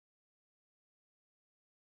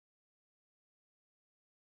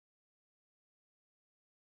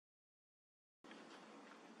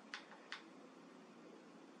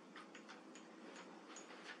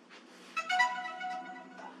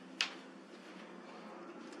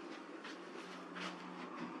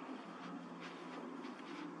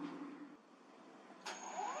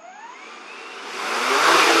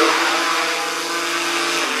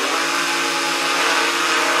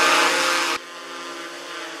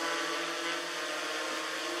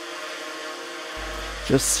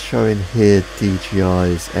just showing here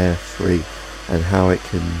DJI's Air 3 and how it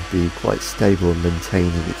can be quite stable in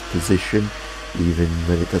maintaining its position even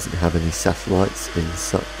when it doesn't have any satellites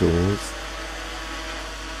indoors.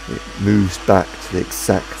 It moves back to the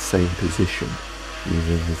exact same position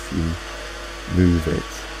even if you move it.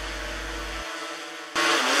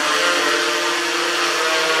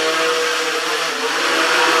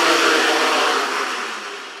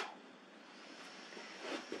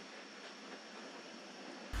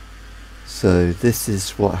 So this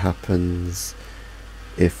is what happens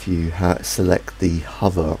if you select the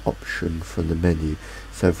hover option from the menu.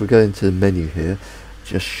 So if we go into the menu here,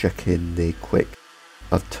 just check in the quick.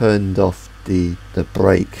 I've turned off the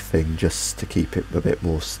brake thing just to keep it a bit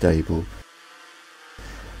more stable.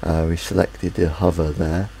 We selected the hover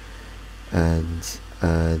there, and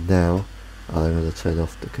now I'm going to turn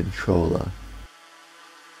off the controller.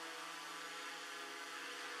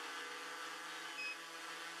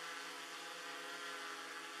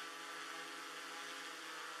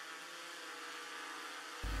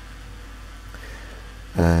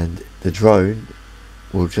 And the drone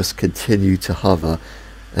will just continue to hover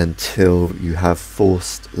until you have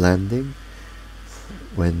forced landing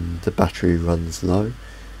when the battery runs low.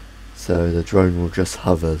 So the drone will just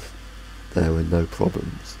hover there with no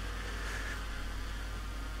problems.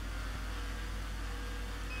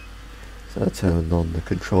 So I turn on the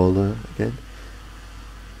controller again.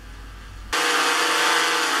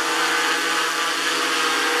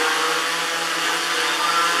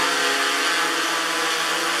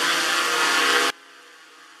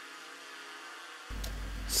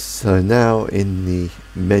 So now in the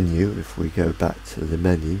menu, if we go back to the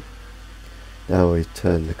menu, now we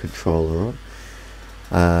turn the controller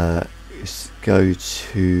on, just go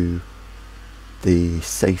to the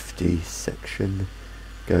safety section,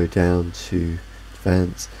 go down to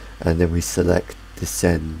advanced, and then we select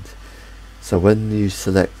descend. So when you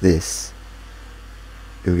select this,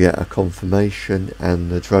 you'll get a confirmation,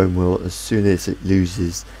 and the drone will, as soon as it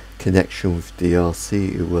loses connection with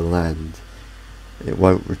DRC, it will land. It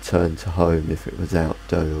won't return to home if it was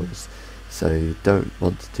outdoors, so you don't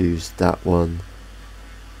want to use that one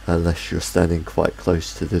unless you're standing quite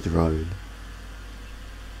close to the drone.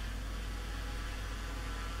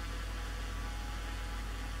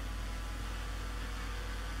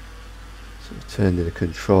 So turning the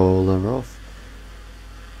controller off,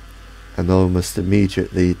 and almost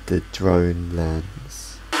immediately the drone lands.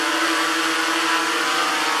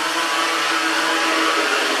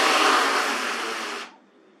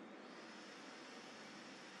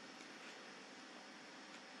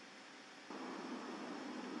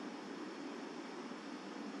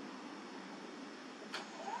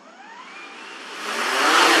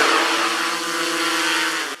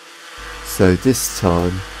 So this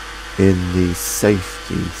time in the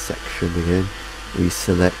safety section again, we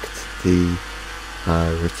select the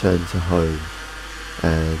return to home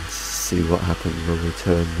and see what happens when we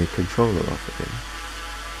turn the controller off again.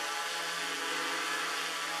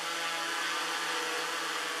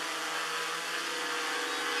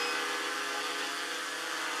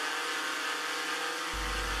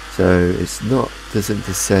 So doesn't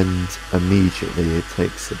descend immediately, it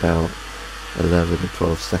takes about 11 or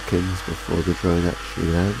 12 seconds before the drone actually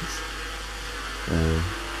lands. There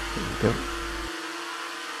we go.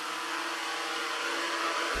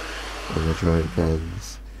 And the drone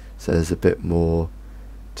lands, so there's a bit more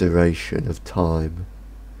duration of time.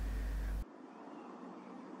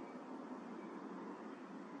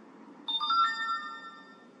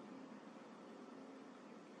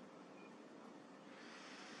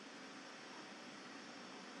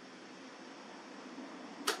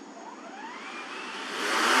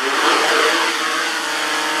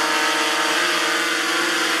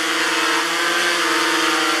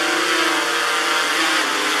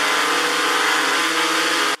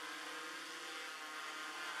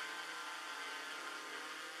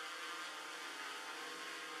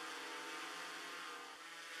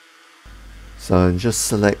 So I'm just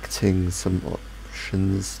selecting some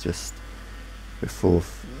options just before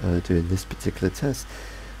doing this particular test.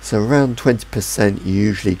 So around 20% you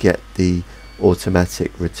usually get the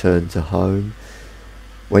automatic return to home.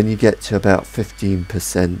 When you get to about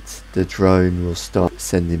 15%, the drone will start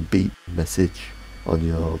sending beep message on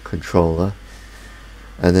your controller,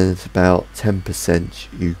 and then at about 10%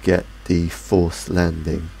 you get the forced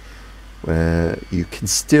landing, where you can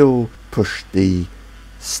still push the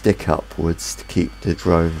stick upwards to keep the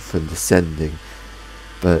drone from descending,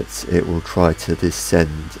 but it will try to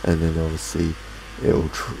descend, and then obviously it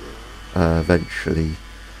will eventually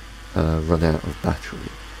run out of battery.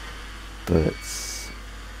 But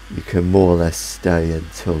you can more or less stay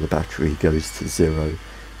until the battery goes to 0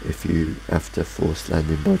 if you have to force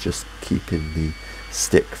landing by just keeping the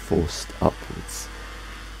stick forced upwards.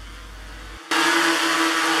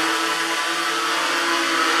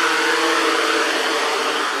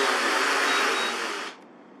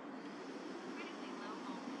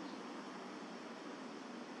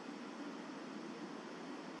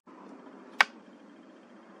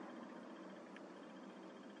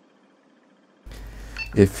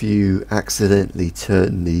 If you accidentally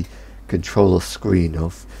turn the controller screen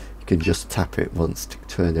off, you can just tap it once to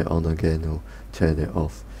turn it on again or turn it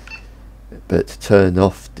off. But to turn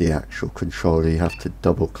off the actual controller, you have to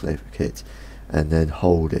double click it and then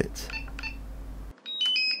hold it.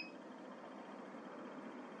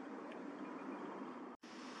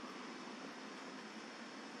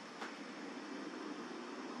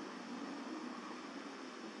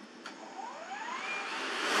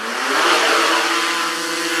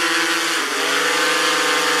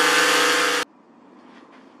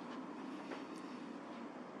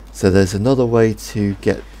 So there's another way to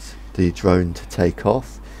get the drone to take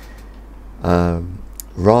off.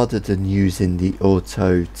 Rather than using the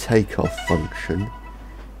auto takeoff function,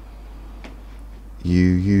 you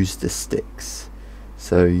use the sticks.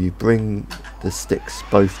 So you bring the sticks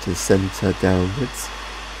both to the center downwards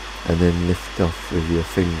and then lift off with your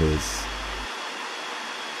fingers.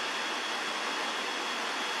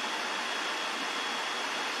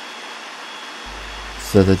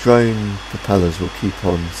 So the drone propellers will keep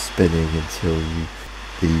on spinning until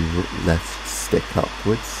the left stick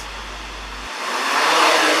upwards.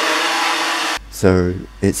 So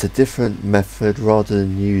it's a different method. Rather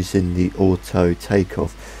than using the auto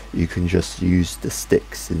takeoff, you can just use the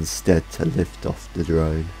sticks instead to lift off the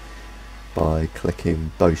drone by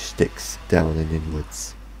clicking both sticks down and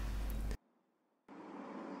inwards.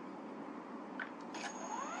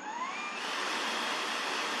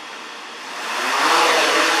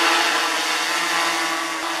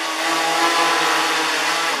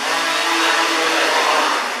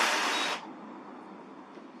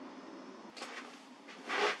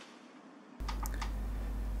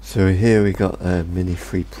 So here we got a Mini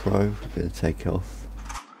 3 Pro. We're going to take it off.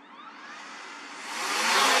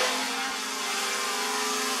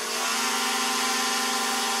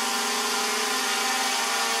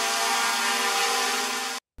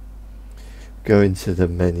 Go into the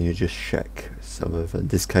menu, just check some of them. In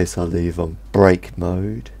this case I'll leave on brake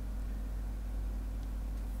mode.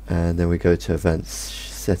 And then we go to advanced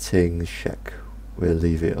settings, check. We'll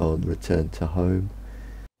leave it on return to home.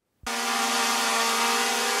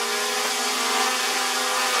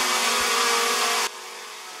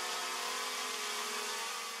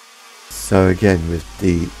 So again, with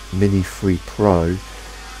the Mini 3 Pro,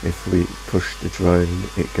 if we push the drone,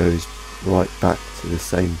 it goes right back to the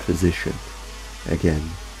same position again.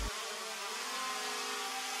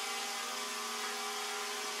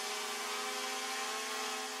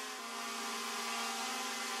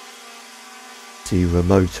 The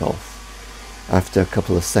remote off. After a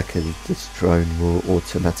couple of seconds, this drone will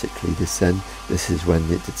automatically descend. This is when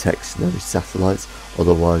it detects no satellites,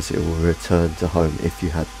 otherwise it will return to home if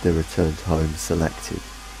you had the return to home selected.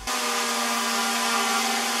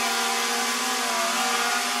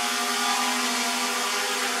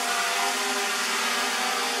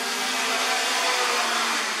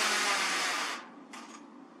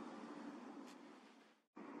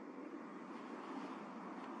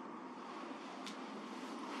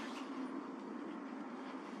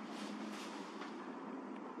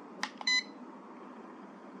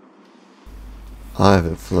 I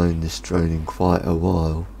haven't flown this drone in quite a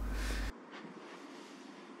while.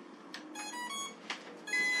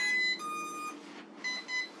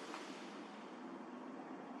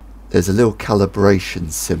 There's a little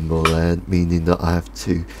calibration symbol there, meaning that I have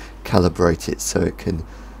to calibrate it so it can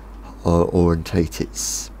orientate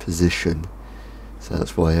its position. So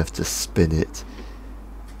that's why I have to spin it.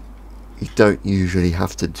 You don't usually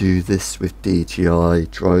have to do this with DJI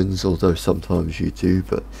drones, although sometimes you do,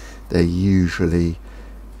 but they're usually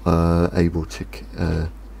able to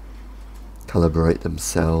calibrate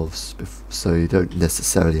themselves, so you don't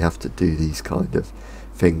necessarily have to do these kind of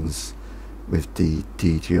things with the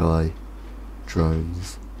DJI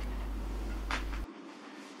drones.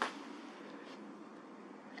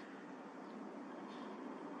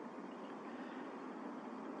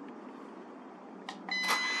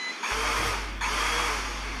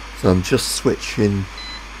 So I'm just switching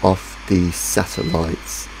off the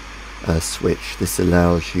satellites switch. This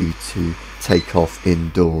allows you to take off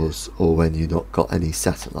indoors or when you've not got any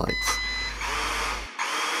satellites.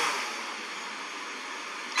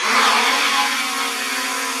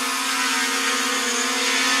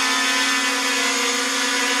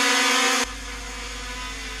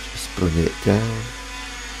 bring it down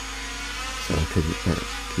so I can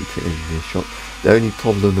keep it in the shot. The only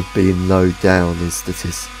problem of being low down is that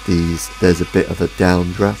there's a bit of a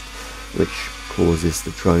downdraft which causes the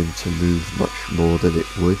drone to move much more than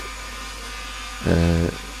it would.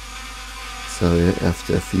 So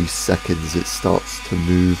after a few seconds it starts to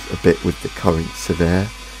move a bit with the currents of air,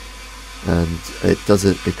 and it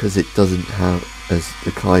doesn't, because it doesn't have as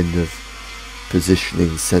the kind of positioning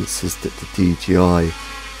sensors that the DJI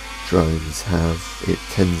drones have. It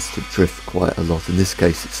tends to drift quite a lot. In this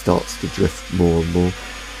case it starts to drift more and more,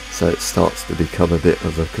 so it starts to become a bit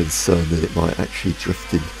of a concern that it might actually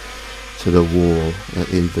drift into the wall,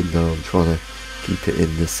 even though I'm trying to keep it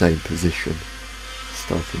in the same position.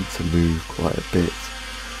 Starting to move quite a bit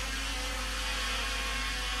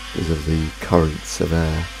because of the currents of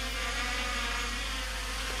air.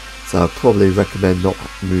 So I'd probably recommend not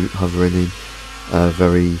hovering in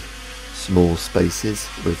very small spaces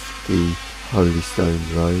with the Holystone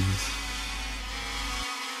drones.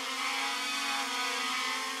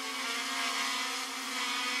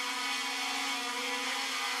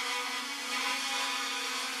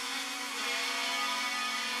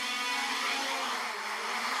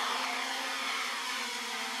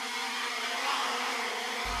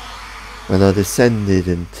 When I descended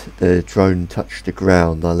and the drone touched the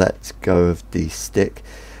ground, I let go of the stick,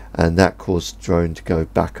 and that caused the drone to go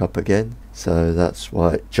back up again. So that's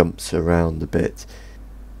why it jumps around a bit.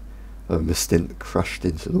 I almost crashed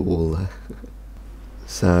into the wall there.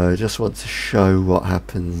 So I just want to show what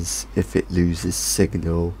happens if it loses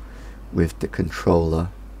signal with the controller.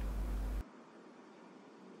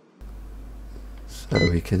 So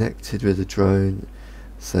we connected with the drone,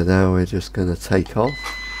 so now we're just going to take off.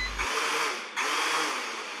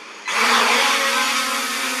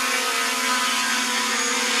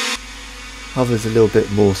 Hovers a little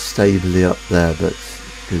bit more stably up there, but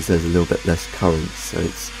because there's a little bit less current, so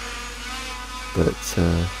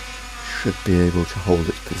should be able to hold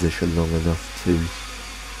its position long enough to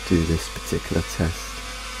do this particular test.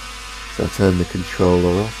 So I turn the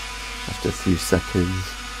controller off. After a few seconds,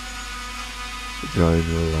 the drone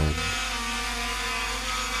will land.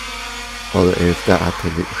 If that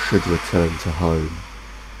happened, it should return to home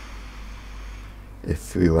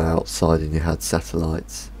if we were outside and you had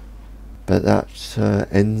satellites. But that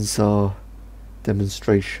ends our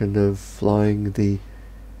demonstration of flying the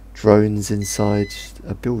drones inside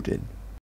a building.